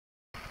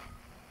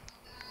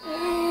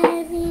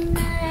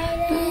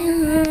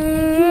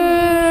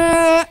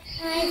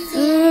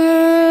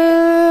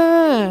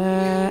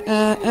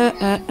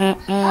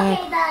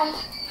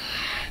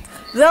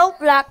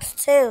Roblox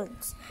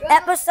Toons,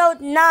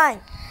 Episode 9.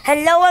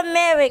 Hello,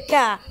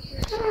 America.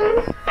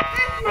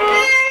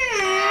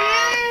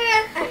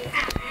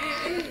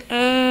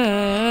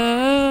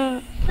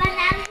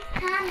 Banana's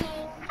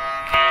coming.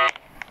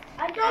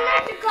 I don't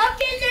like the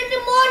cupcakes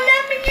anymore,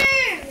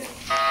 lemonade.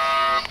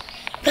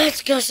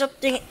 Let's go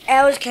something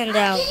else can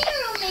down. Can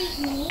you make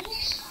me?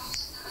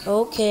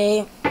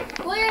 Okay.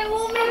 Where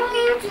will make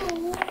me to?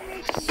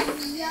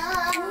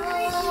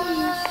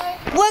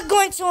 We're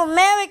going to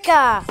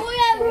America.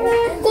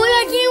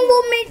 Kuya, can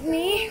you make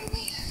me?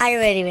 Are you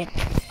ready, man?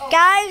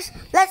 Guys,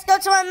 let's go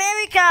to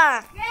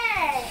America.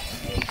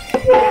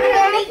 Yes.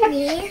 Will make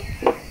me?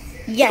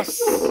 Yes.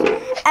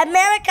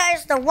 America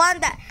is the one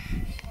that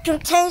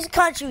contains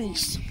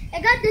countries.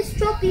 I got this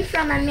trophy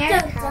from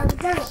America.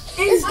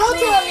 Let's go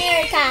to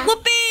America.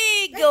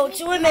 Whoopee! Go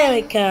to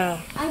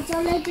America. I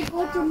don't like to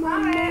go to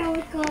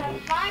America.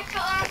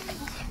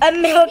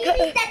 America. Give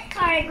me that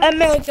card.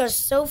 America's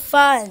so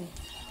fun.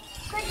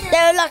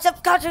 There are lots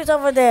of countries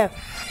over there.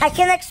 I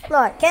can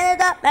explore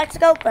Canada,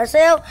 Mexico,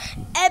 Brazil,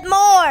 and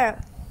more.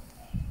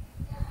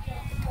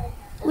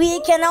 We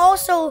can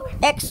also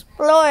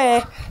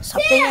explore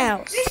something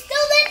else. You're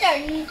still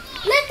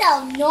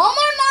little. No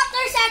more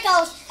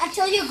motorcycles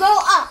until you grow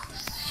up.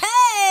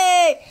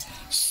 Hey!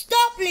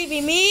 Stop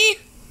leaving me!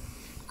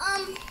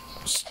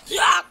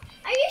 Stop!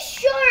 Are you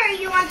sure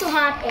you want to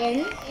hop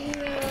in?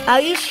 Are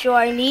you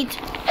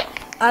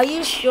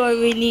sure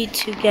we need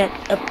to get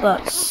a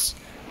bus?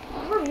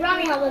 We're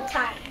running all the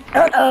time.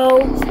 Uh-oh.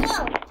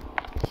 Slow.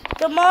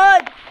 Come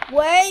on!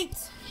 Wait!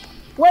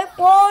 Wait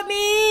for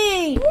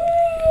me!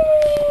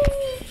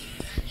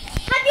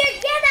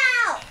 Javier, get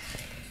out!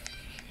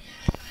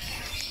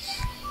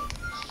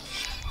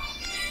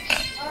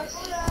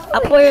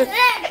 Up where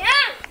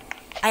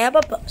I have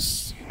a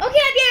bus. Okay,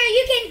 Javier,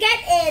 you can get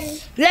in.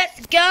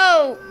 Let's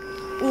go!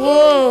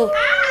 Whoa!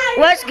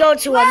 Let's go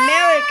to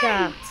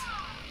America.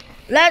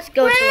 Let's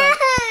go to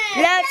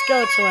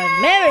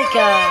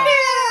America.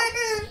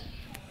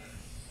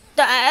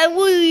 I'm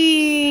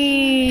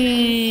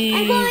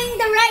going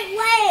the right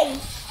way.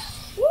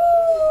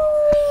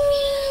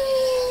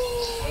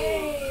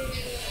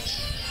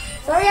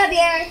 Sorry,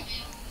 Javier.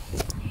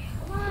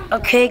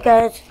 Okay,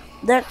 guys,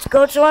 let's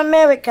go to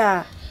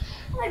America.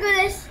 Oh my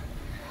goodness.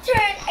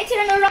 I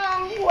turned the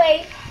wrong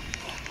way.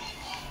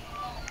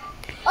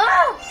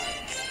 Oh!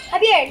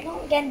 Javier,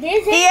 don't get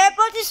dizzy. The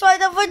airport is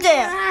right over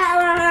there.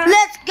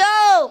 Let's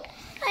go!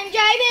 I'm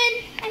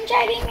driving.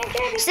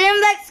 Sam,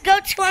 let's go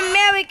to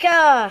America.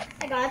 I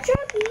got a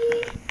trophy.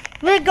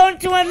 We're going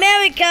to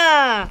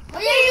America.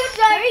 Okay, you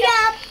hurry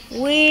up.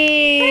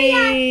 We.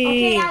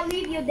 Okay, I'll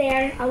leave you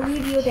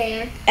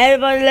there.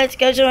 Everybody, let's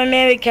go to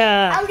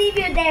America. I'll leave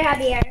you there,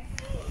 Javier.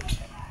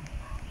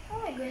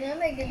 Oh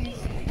my goodness.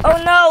 Oh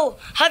no,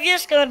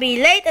 Javier's gonna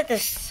be late at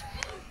this.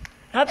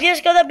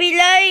 Javier's gonna be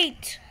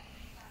late.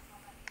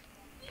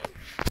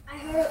 I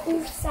heard a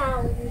oof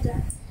sound.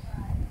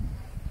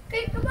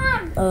 Okay, come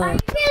on. Oh. Okay,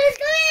 let's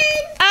go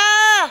in.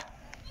 Ah!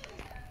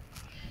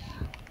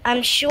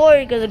 I'm sure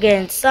you're gonna get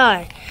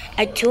inside.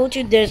 I told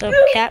you there's a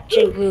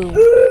capture room.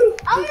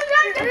 I'm gonna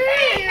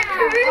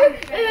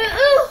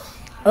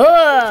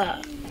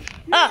Oh!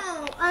 No,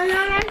 I'm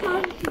not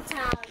going to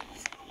town.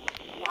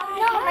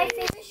 No, my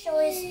favorite show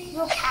is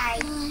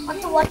Rukai.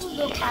 Want to watch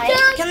Rukai?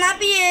 Can I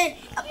be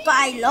a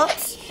pilot?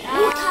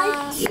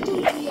 Rukai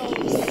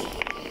Studios.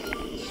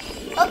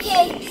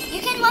 Okay,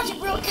 you can watch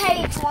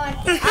Rukai if you want.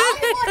 I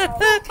want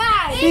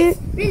Rukai. It's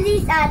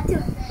released at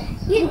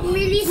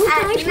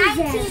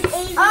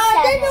 1987. Oh,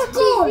 that's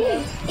cool.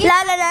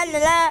 La la la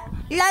la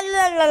la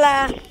la la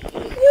la.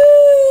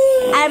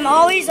 I'm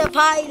always a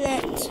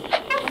pilot.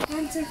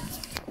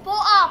 Pull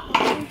up.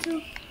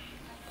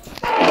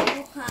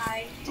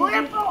 Rukai. Pull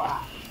up.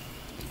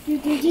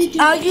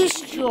 Are you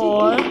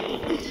sure?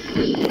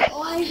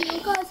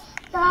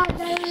 But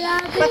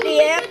the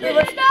airplane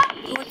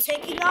was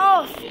taking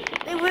off.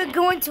 They were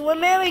going to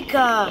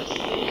America.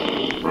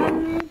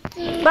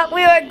 But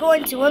we are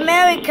going to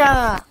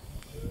America.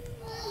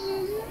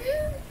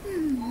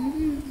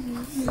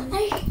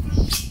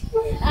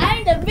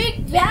 I'm the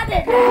big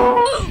brother.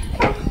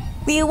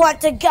 We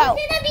want to go.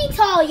 You're gonna be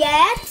tall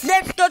yet?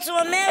 Let's go to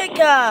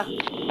America.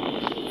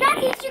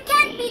 Francis, you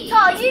can't be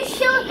tall. You're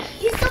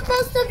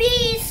supposed to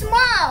be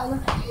small,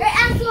 or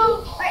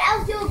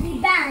else you'll be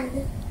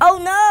banned. Oh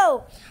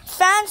no,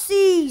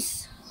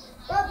 fancies.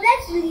 Well,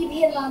 let's leave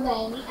him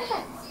alone.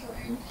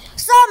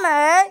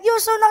 Summer, you're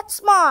so not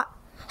smart.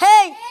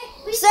 Hey,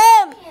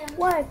 Sam,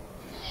 What?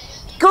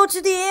 go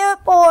to the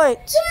airport.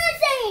 You're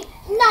saying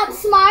not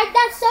smart.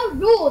 That's so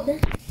rude.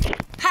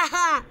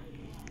 Haha.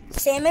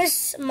 Sam is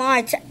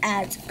smart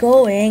at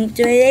going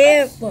to the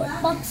airport.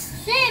 But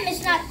Sam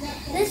is not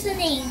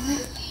listening.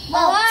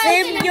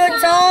 Sam, you're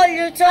tall.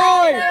 I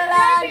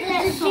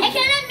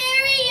cannot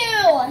marry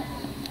you.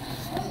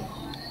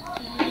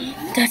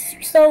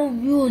 That's so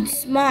rude,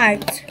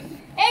 smart.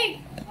 Hey,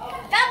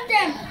 stop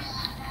them.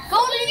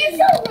 Golden, you're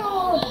so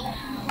rude.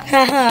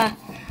 Haha.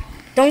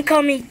 Don't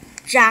call me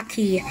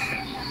Jackie.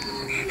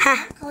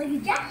 Ha. Call you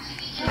Jack.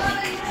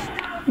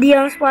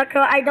 Leon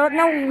Sparkle, I don't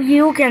know who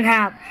you can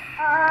have.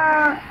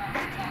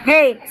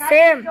 Hey,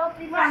 Sam!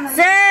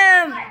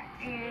 Sam!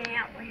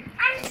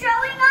 I'm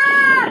showing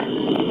up!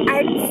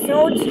 I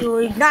told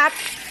you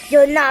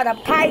you're not a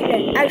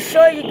pilot. I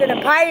showed you're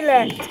gonna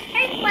pilot.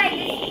 I played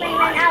this plane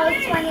when I was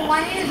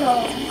 21 years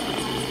old.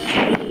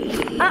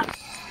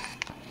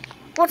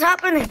 What's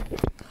happening?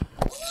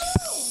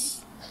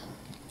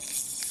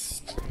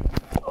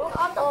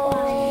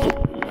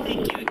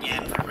 Thank you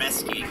again for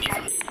rescuing me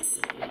from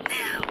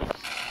now.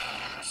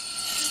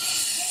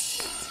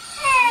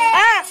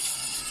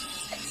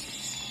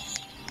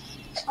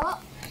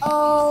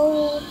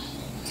 Oh.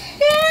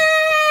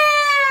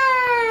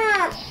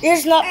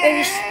 It's not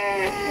very.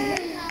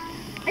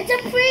 It's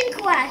a prank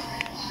quest.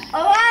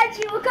 Alright,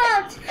 here it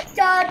comes.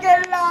 Da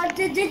da da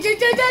da da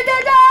da da da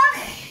da.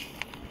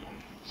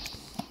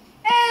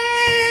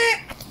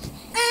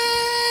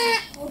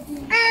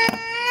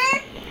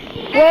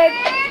 Wait.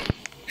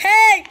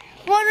 Hey,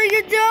 what are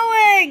you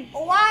doing?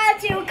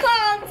 Alright, here it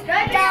comes.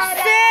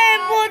 Sam,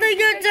 what are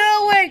you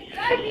doing?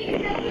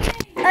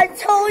 I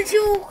told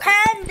you,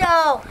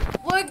 handle.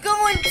 We're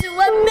going to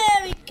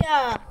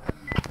America.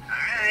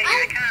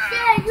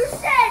 You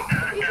said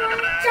you're going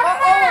to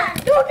Japan.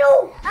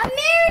 No.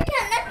 America,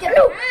 not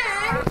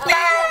Japan.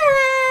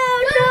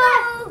 No.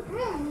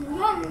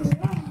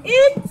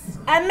 It's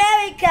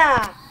America.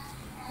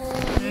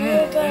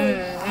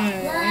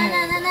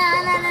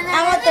 I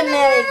want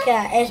America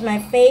as my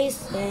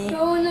face. No.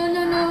 Dun, dun,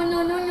 dun,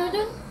 dun, dun,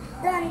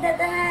 dun, dun,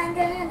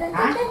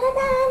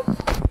 dun.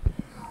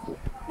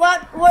 What?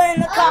 We're in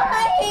the car.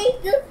 I hate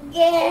this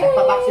game.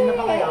 Nagpabaksin na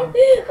ba kayo?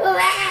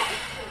 Yeah.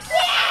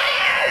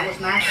 Ubus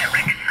na?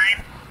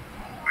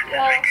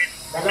 Dalawang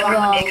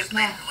Dalawang ubus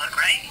na. look,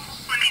 right?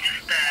 Let me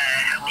just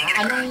help you get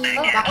Anong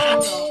across that.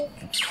 vaccine nyo?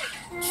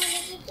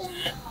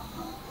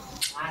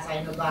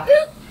 Sa'yo na ba?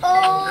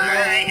 Oh.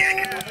 Alright, here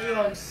I go. Ano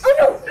yun?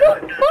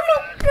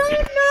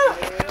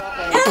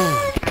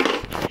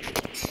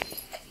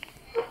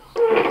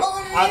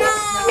 Oh no!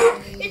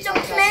 It's a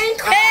plane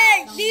car.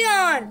 Hey,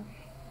 Leon.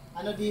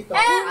 Ano dito?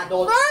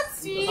 Adult.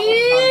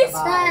 Whoopsies!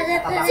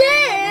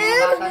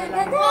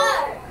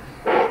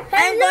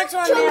 I'm going to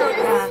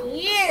America.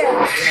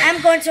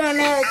 I'm going to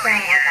America.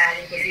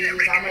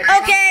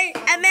 Okay,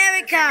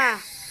 America.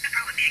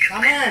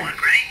 Summer!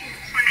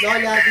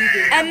 Lola,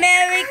 Didi.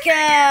 America.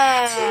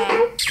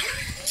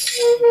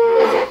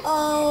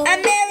 Oh.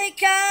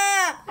 America.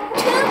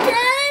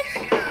 Children!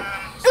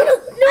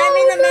 I'm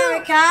in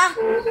America.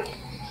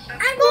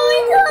 I'm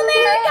going to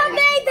America,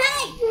 baby!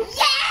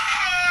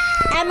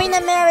 Yeah! I'm in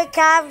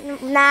America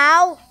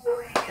now.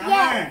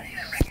 Summer!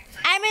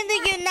 I'm in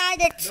the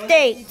United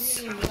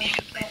States.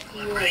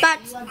 But I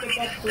have something.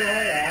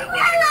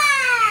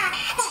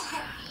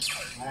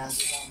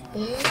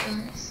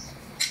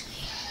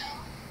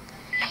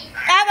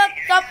 I'm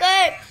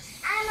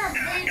a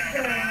big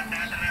girl.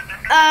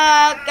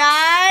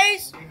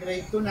 Guys.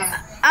 Grade 2 na.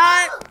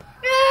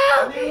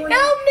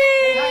 Help me.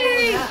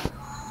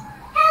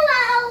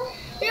 Hello!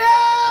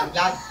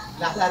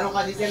 Laro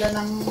kasi sila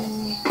ng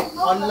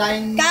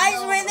online Guys,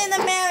 we're in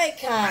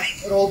America.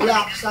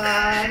 roblox sa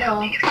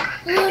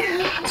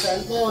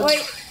cellphone.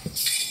 Wait.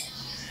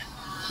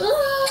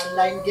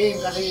 Online game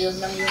kasi yun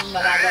lang yung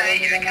nalalaro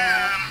nila na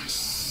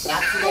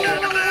lahat sila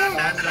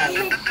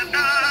online.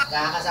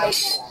 Nakakasama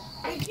sila.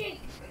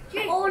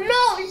 Oh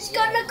no, it's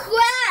gonna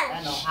crash!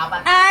 Ano,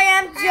 apat. I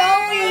am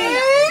Joey.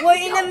 We're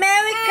in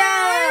America.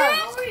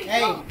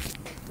 Hey!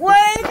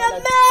 We're in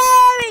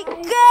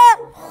America.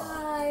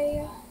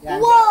 Yan,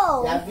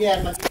 Wow. Yan,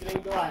 Pierre,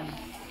 mag-grade 1.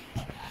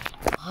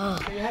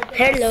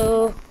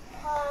 Hello.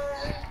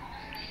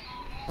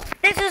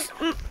 This is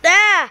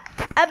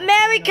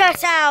America's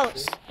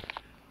house.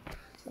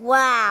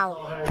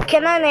 Wow.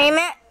 Can I name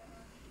it?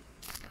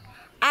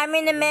 I'm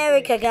in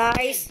America,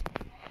 guys.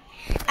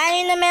 I'm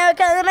in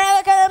America,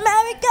 America. I'm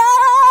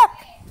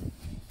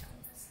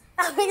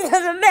in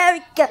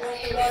America.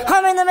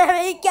 I'm in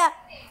America.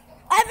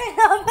 I'm in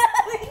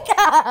America.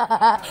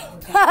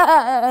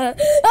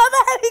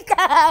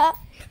 America.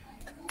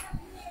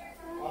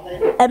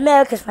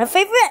 America's my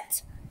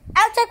favorite.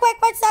 I'll take wait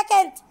for a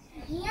second.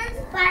 Ian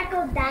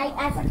Sparkle died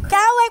as a Can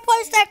I wait for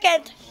a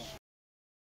second?